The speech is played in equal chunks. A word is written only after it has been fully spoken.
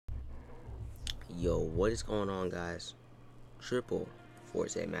Yo, what is going on, guys? Triple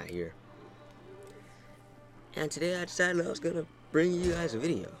Forza Matt here. And today I decided I was gonna bring you guys a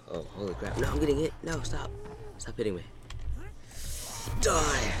video. Oh, holy crap. No, I'm getting hit. No, stop. Stop hitting me.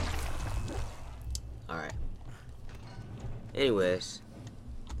 Die! Alright. Anyways,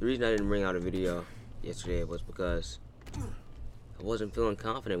 the reason I didn't bring out a video yesterday was because I wasn't feeling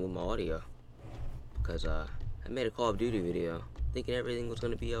confident with my audio. Because I made a Call of Duty video thinking everything was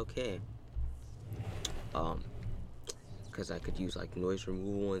gonna be okay. Because I could use like noise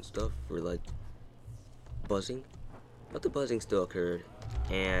removal and stuff for like buzzing, but the buzzing still occurred,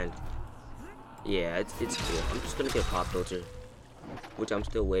 and yeah, it's cool. I'm just gonna get a pop filter, which I'm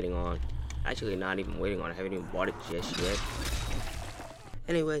still waiting on. Actually, not even waiting on. I haven't even bought it just yet.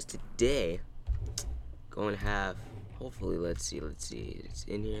 Anyways, today going to have, hopefully, let's see, it's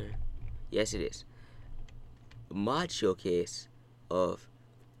in here. Yes, it is. A mod showcase of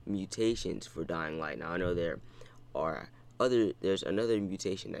mutations for Dying Light. Now I know there's another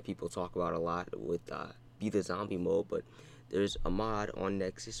mutation that people talk about a lot with Be the Zombie mode, but there's a mod on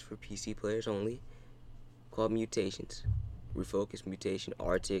Nexus for PC players only called Mutations. Refocus, Mutation,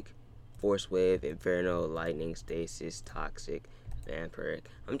 Arctic, Force Wave, Inferno, Lightning, Stasis, Toxic, Vampiric.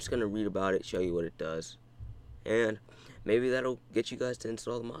 I'm just gonna read about it, show you what it does, and maybe that'll get you guys to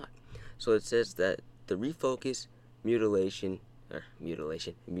install the mod. So it says that the Refocus Mutation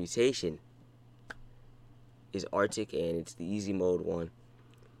is Arctic, and it's the easy mode one.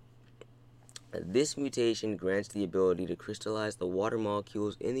 This mutation grants the ability to crystallize the water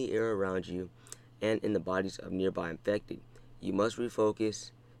molecules in the air around you and in the bodies of nearby infected. You must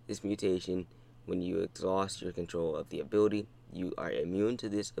refocus this mutation when you exhaust your control of the ability. You are immune to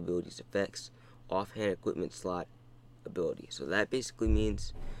this ability's effects. Offhand equipment slot ability. So that basically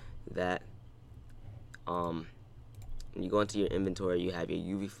means that when you go into your inventory, you have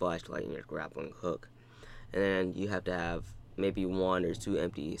your UV flashlight and your grappling hook. And then you have to have maybe 1 or 2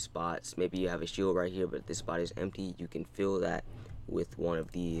 empty spots. Maybe you have a shield right here, but this spot is empty. You can fill that with one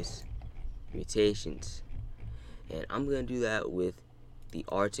of these mutations. And I'm going to do that with the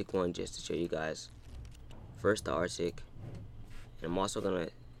Arctic one just to show you guys. First the Arctic. And I'm also going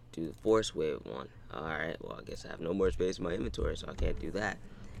to do the Force Wave one. Alright, well I guess I have no more space in my inventory, so I can't do that.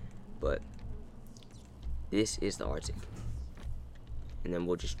 But this is the Arctic. And then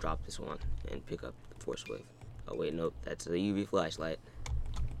we'll just drop this one and pick up the Force Wave. Oh wait, nope, that's the UV flashlight.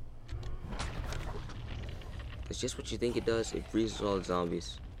 It's just what you think it does. It freezes all the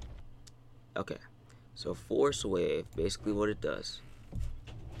zombies. Okay, so Force Wave, basically what it does.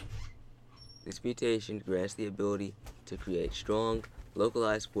 This mutation grants the ability to create strong,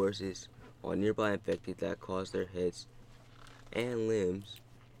 localized forces on nearby infected that cause their heads and limbs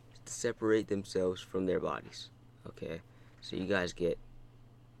to separate themselves from their bodies. Okay, so you guys get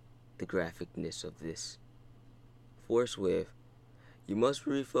the graphicness of this. Force Wave. You must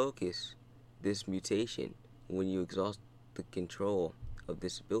refocus this mutation when you exhaust the control of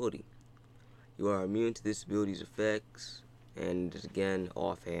this ability. You are immune to this ability's effects, and again,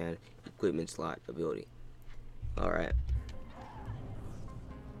 offhand equipment slot ability. Alright.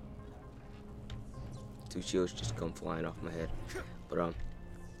 2 shields just come flying off my head. But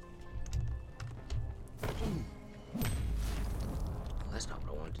that's not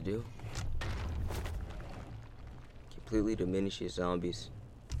what I wanted to do. Completely diminishes zombies.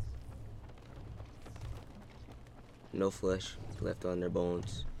 No flesh left on their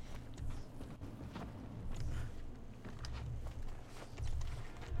bones.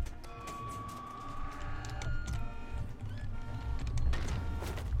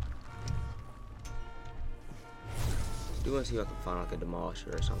 I do want to see if I can find like a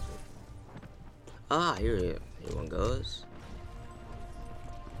demolisher or something. Ah, here one goes.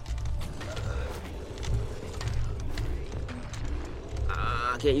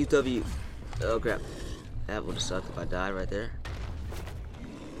 I can't use W. Oh crap. That would have sucked if I died right there.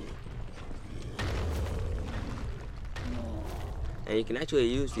 And you can actually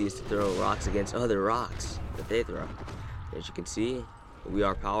use these to throw rocks against other rocks that they throw. As you can see, we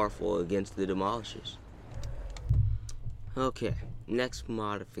are powerful against the demolishers. Okay, next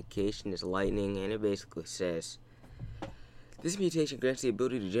modification is lightning, and it basically says this mutation grants the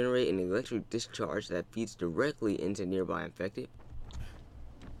ability to generate an electric discharge that feeds directly into nearby infected.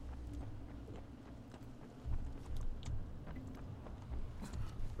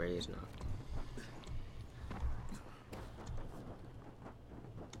 Ray is not.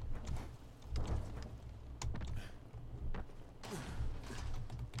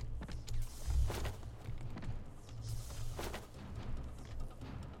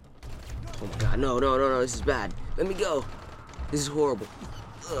 Oh my god, no, this is bad. Let me go. This is horrible.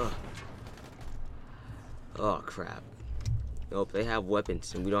 Ugh. Oh crap. Nope, they have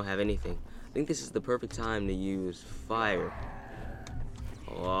weapons and we don't have anything. I think this is the perfect time to use fire.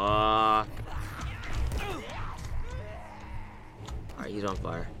 Oh. Alright, he's on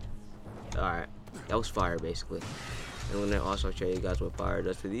fire. Alright, that was fire basically. And I'm gonna also show you guys what fire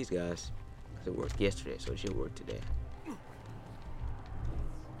does for these guys. Because it worked yesterday, so it should work today.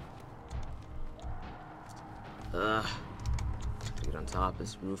 Get on top of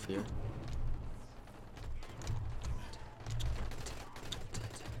this roof here.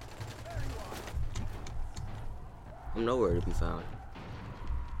 I'm nowhere to be found.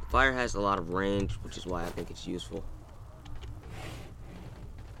 Fire has a lot of range, which is why I think it's useful.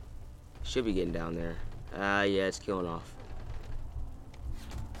 Should be getting down there. Yeah, it's killing off.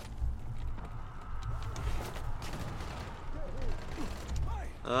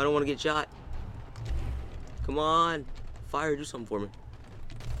 I don't want to get shot. Come on. Fire, do something for me.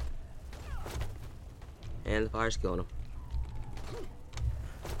 And the fire's killing him.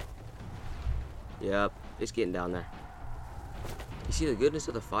 Yep, it's getting down there. You see the goodness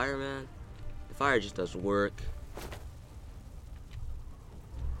of the fire, man? The fire just does work.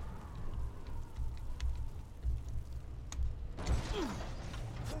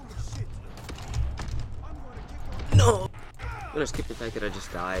 No! I'm gonna skip the fact that I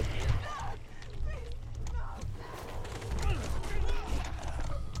just died.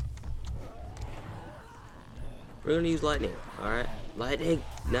 We're gonna use lightning, alright? Lightning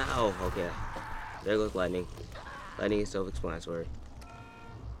now! Okay. There goes lightning. Lightning is self-explanatory.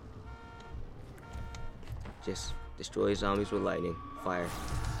 Just destroy zombies with lightning. Fire.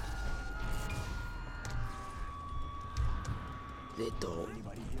 Little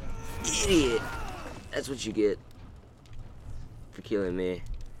idiot! That's what you get for killing me.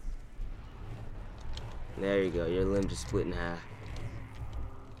 There you go, your limb just split in half.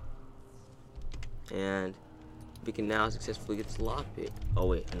 And we can now successfully get this lockpick. Oh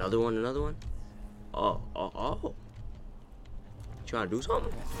wait, another one, another one? Oh. Trying to do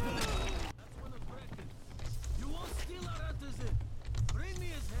something?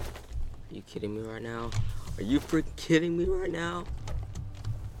 Are you kidding me right now? Are you freaking kidding me right now?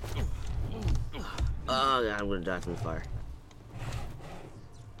 Oh god, I'm gonna die from the fire.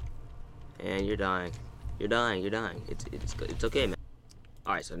 And you're dying. You're dying, you're dying. It's okay, man.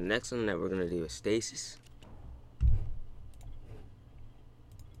 Alright, so the next one that we're gonna do is stasis.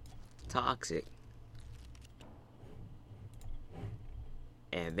 Toxic.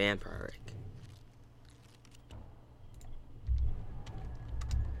 And vampiric.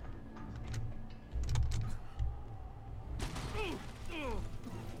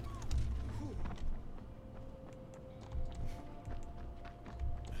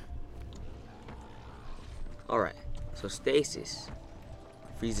 Alright, so stasis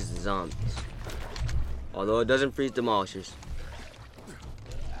freezes the zombies. Although it doesn't freeze demolishers.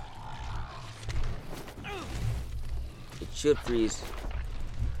 It should freeze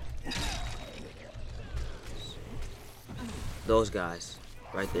those guys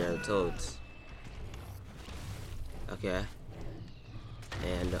right there, the toads. Okay.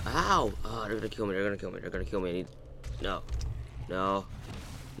 And ow! Oh, they're gonna kill me. They're gonna kill me. They're gonna kill me. No,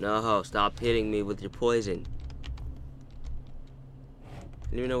 stop hitting me with your poison.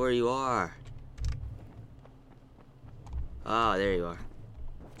 I don't even know where you are. Ah, there you are.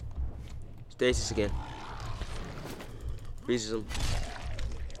 Stasis again. Freezes them.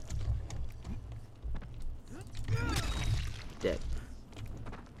 Dead.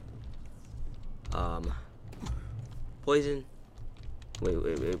 Poison. Wait,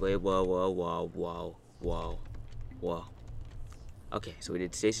 whoa. Okay, so we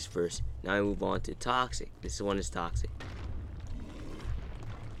did stasis first. Now we move on to toxic. This one is toxic.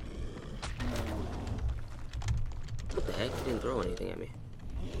 What the heck? It didn't throw anything at me.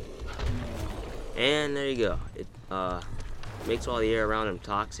 And there you go. It makes all the air around them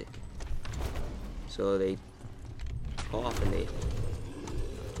toxic. So they cough and they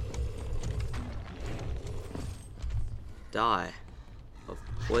die of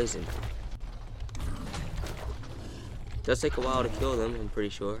poison. Does take a while to kill them, I'm pretty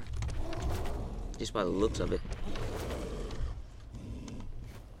sure. Just by the looks of it.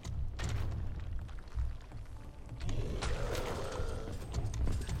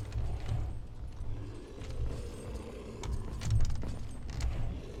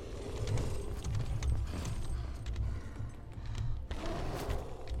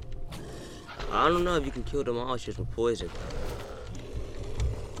 I don't know if you can kill demolishers with poison.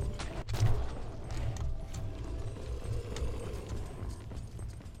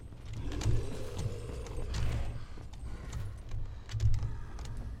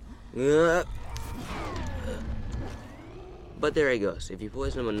 But there he goes. If you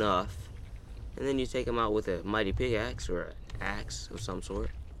poison him enough, and then you take him out with a mighty pickaxe or an axe of some sort,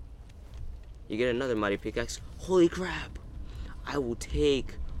 you get another mighty pickaxe. Holy crap! I will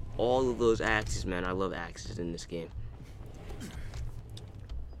take all of those axes, man. I love axes in this game.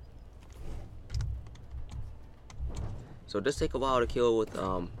 So it does take a while to kill with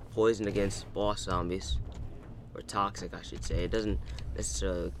poison against boss zombies. Or toxic, I should say. It doesn't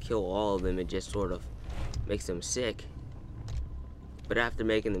necessarily kill all of them, it just sort of makes them sick. But after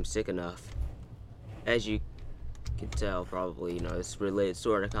making them sick enough, as you can tell probably, you know, it's related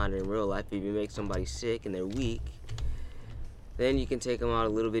sort of kind of in real life. If you make somebody sick and they're weak, then you can take them out a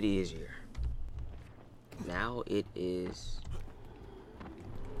little bit easier. Now it is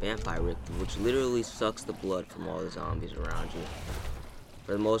Vampire Rick, which literally sucks the blood from all the zombies around you.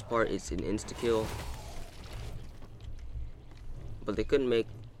 For the most part, it's an insta-kill. But they couldn't make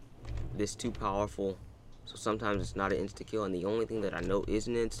this too powerful, so sometimes it's not an insta-kill, and the only thing that I know is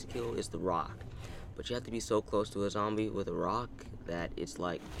an insta-kill is the rock. But you have to be so close to a zombie with a rock that it's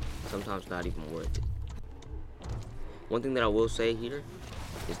like sometimes not even worth it. One thing that I will say here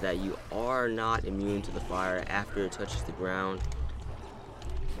is that you are not immune to the fire after it touches the ground.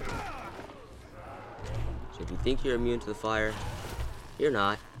 So if you think you're immune to the fire, you're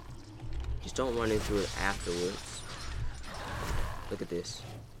not. Just don't run into it afterwards. Look at this.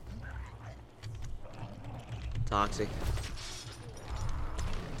 Toxic.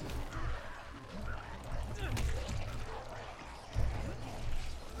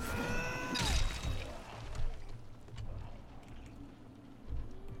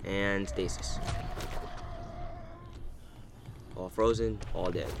 And stasis. All frozen,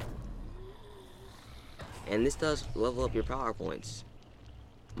 all dead. And this does level up your power points.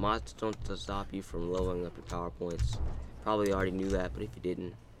 Mods don't stop you from leveling up your power points. Probably already knew that, but if you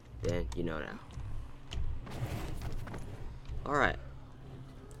didn't, then you know now. Alright.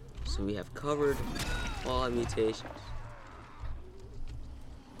 So we have covered all our mutations.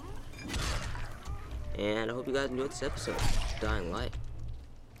 And I hope you guys enjoyed this episode of Dying Light.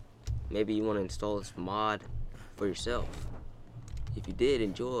 Maybe you want to install this mod for yourself. If you did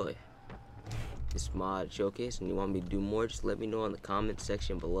enjoy this mod showcase and you want me to do more, just let me know in the comment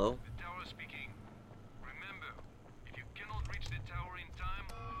section below. The tower speaking. Remember, if you cannot reach the tower in time,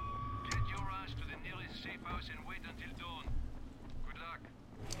 get your ass to the nearest safe house and wait until dawn. Good luck.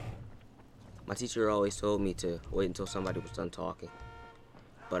 My teacher always told me to wait until somebody was done talking.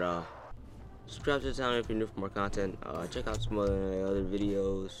 But subscribe to the channel if you're new for more content. Check out some other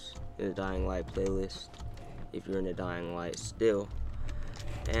videos in the Dying Light playlist if you're in the Dying Light still.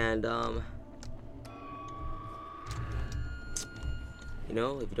 And you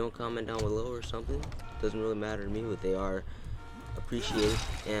know, if you don't comment down below or something, doesn't really matter to me, but they are appreciated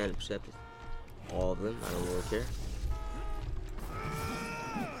and accepted. All of them, I don't really care.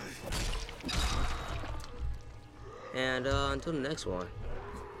 And until the next one,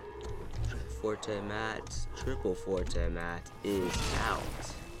 Triple Forte Matt is out.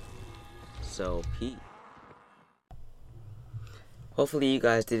 So, peace. Hopefully you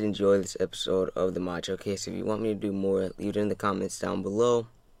guys did enjoy this episode of the mod showcase. If you want me to do more, leave it in the comments down below.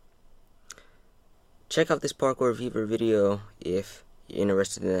 Check out this Parkour Fever video if you're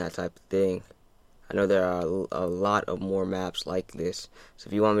interested in that type of thing. I know there are a lot of more maps like this, so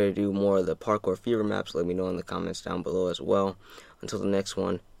if you want me to do more of the Parkour Fever maps, let me know in the comments down below as well. Until the next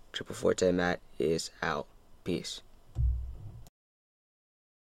one, Triple Forte Matt is out. Peace.